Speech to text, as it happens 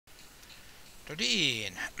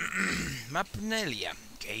Nonniin. Map 4.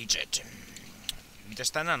 Caget.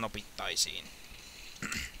 Mitäs tänään opittaisiin?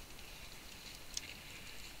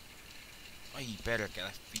 Ai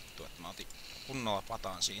perkele, vittu, että mä otin kunnolla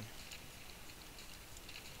pataan siinä.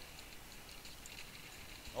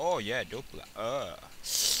 Oh yeah, dupla.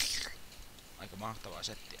 Aika mahtavaa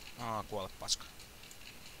settiä. Kuole paska.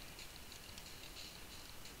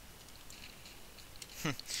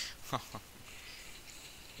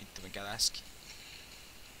 Vittu mikä läski.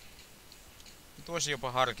 Nyt voisin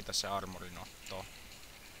jopa harkita se armorin ottoa.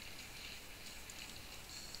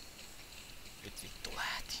 Nyt vittu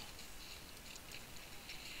lähti.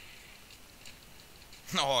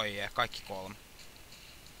 No yeah, kaikki kolme.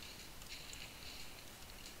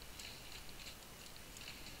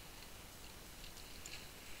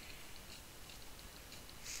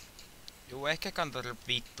 Juu, ehkä kannattaa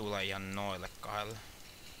vittuilla ihan noille kahdelle.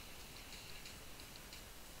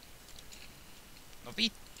 No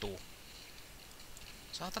vittu.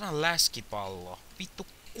 Saatanan läskipallo. Vittu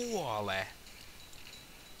kuole.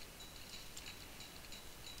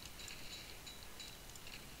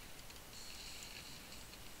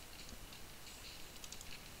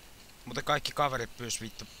 Mutta kaikki kaverit pyys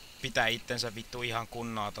vittu pitää itsensä vittu ihan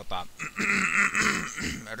kunnolla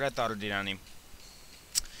retardina, niin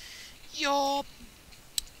joo.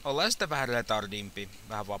 Ollaan sitten vähän retardimpi,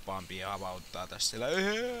 vähän vapaampi ja avauttaa tässä sillä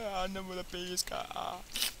anna mulle piiskaa.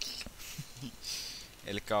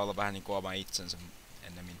 Elikkä olla vähän niinku oma itsensä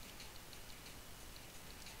ennemmin.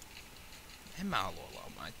 En mä halua olla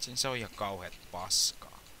oma itseni, se on ihan kauheet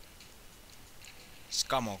paskaa. Siis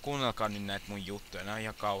come on, kuunnelkaa nyt näitä mun juttuja, nää on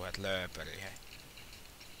ihan kauheet lööperi, hei.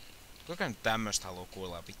 Kuinka nyt tämmöstä haluu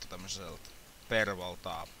kuulla vittu tämmöseltä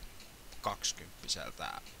pervoltaa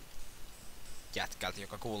 20-seltä jätkältä,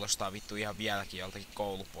 joka kuulostaa vittu ihan vieläkin joltakin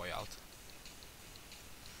koulupojalta.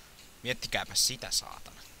 Miettikääpä sitä,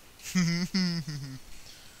 saatana.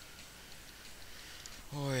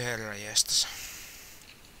 Oi herra jestas.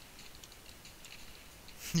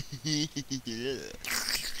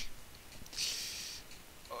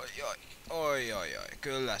 Oi,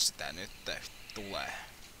 kyllä sitä nyt tulee.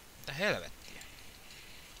 Mitä helvettiä?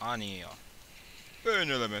 Ani joo.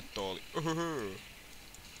 Ei elementto oli.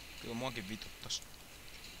 Kyllä muakin vituttas.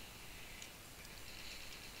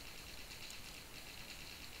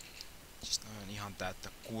 Siis noi on ihan täyttä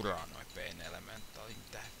kuraa noi Pain Elementali.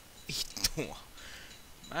 Mitä vittua?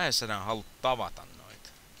 Mä en enää halua tavata noita.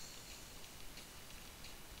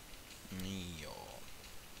 Niin joo.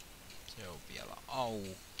 Se on vielä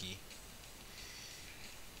auki.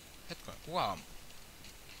 Hetkonen, kuka on?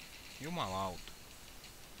 Jumalauta.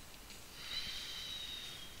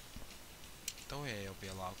 Toi ei oo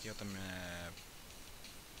vielä auki, joten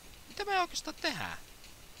mitä me oikeastaan tehdään?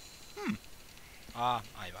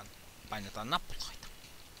 Aivan. Painetaan nappuloita.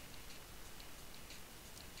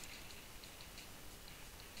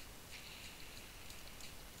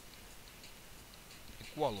 Ei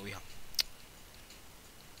kuollu ihan.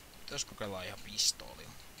 Pitäis kokeillaan ihan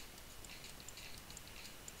pistoolilla.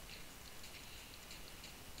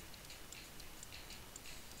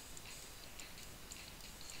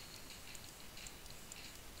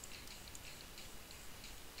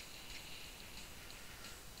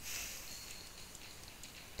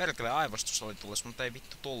 Perkele aivostus oli tulles, mutta ei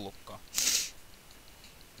vittu tullutkaan.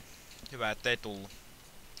 Hyvä, ettei tullut.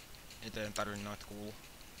 Ei teidän tarvii noit kuulla.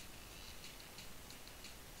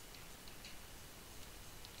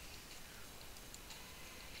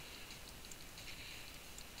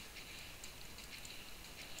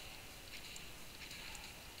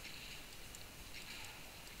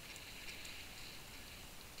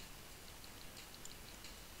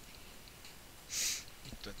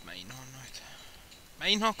 Vittu, et mä inhoan noita. Mä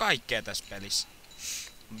inhoan kaikkea tässä pelissä.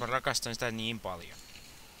 Mä rakastan sitä niin paljon.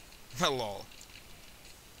 Lol.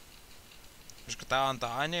 Koska tää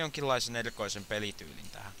antaa aina jonkinlaisen erikoisen pelityylin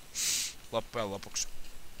tähän. Loppujen lopuksi.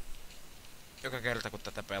 Joka kerta kun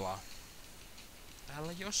tätä pelaa.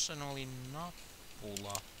 Täällä jossain oli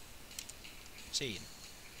nappula. Siinä.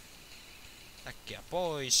 Äkkiä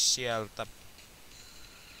pois sieltä.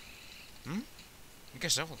 Mikä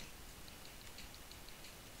se oli?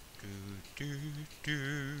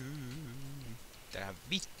 Mitähän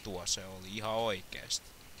vittua se oli ihan oikeesti.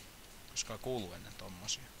 Koska kuuluu ennen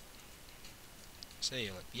tommosia. Se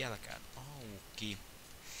ei ole vieläkään auki.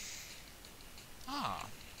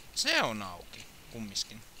 Se on auki.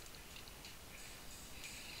 Kummiskin.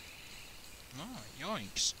 No,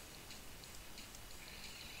 joinks.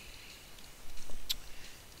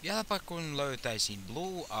 Vieläpä kun löytäisin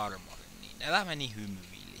Blue Armorin, niin elämäni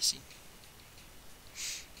hymyilisin.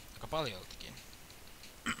 Aika paljoltakin.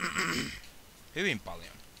 Hyvin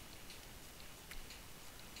paljon.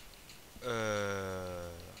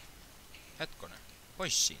 Hetkonen.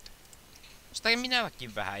 Pois siitä. Sitä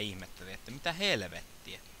minäkin vähän ihmettelin, että mitä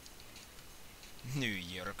helvettiä.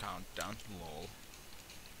 New Year Countdown, lol.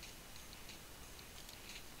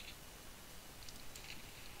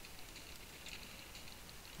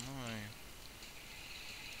 Noin.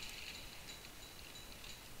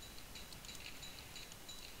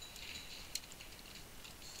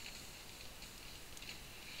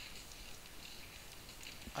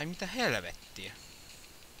 Ai mitä helvettiä.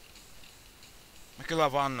 Mä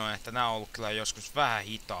kyllä vannoin, että nää on ollut kyllä joskus vähän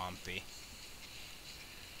hitaampia.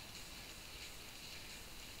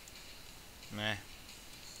 Me.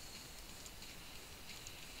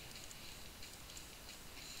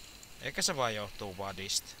 Eikä se vaan johtuu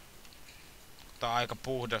vadista. Tää on aika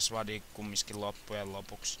puhdas vadi kumminkin loppujen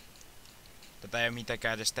lopuksi. Tätä ei oo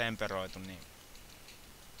mitenkään edes temperoitu, niin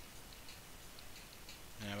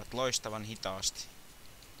ne ovat loistavan hitaasti.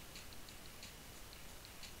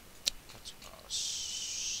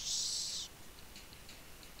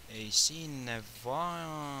 Ei sinne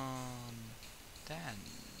vaan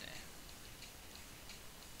tänne.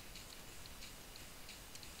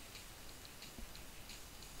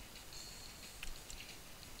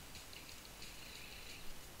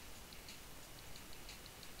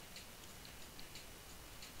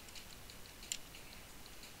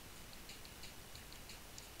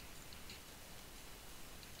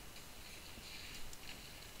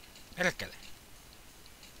 Perkele.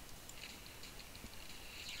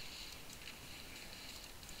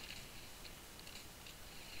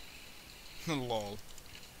 Lol.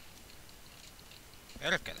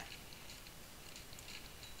 Perkele.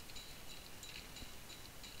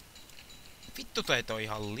 Vittu teitä on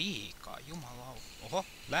ihan liikaa, jumalauta. Oho,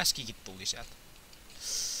 läskikin tuli sieltä.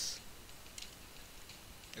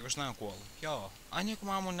 Eikös nää on kuollut? Joo. Ai niin kun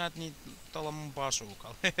mä ammun näet niin tuolla mun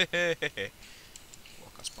basuukalla. Hehehehe.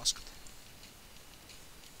 Kuokas paskat.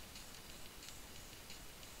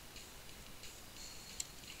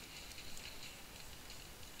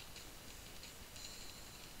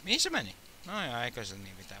 Mihin se meni? No joo, eikö se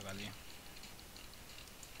niin mitään väliä.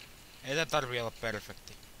 Ei tää tarvii olla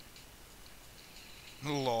perfekti.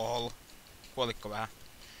 Lol. Kuolikko vähän?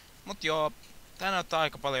 Mut joo, tää näyttää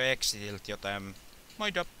aika paljon exitiltä, joten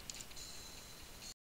moido!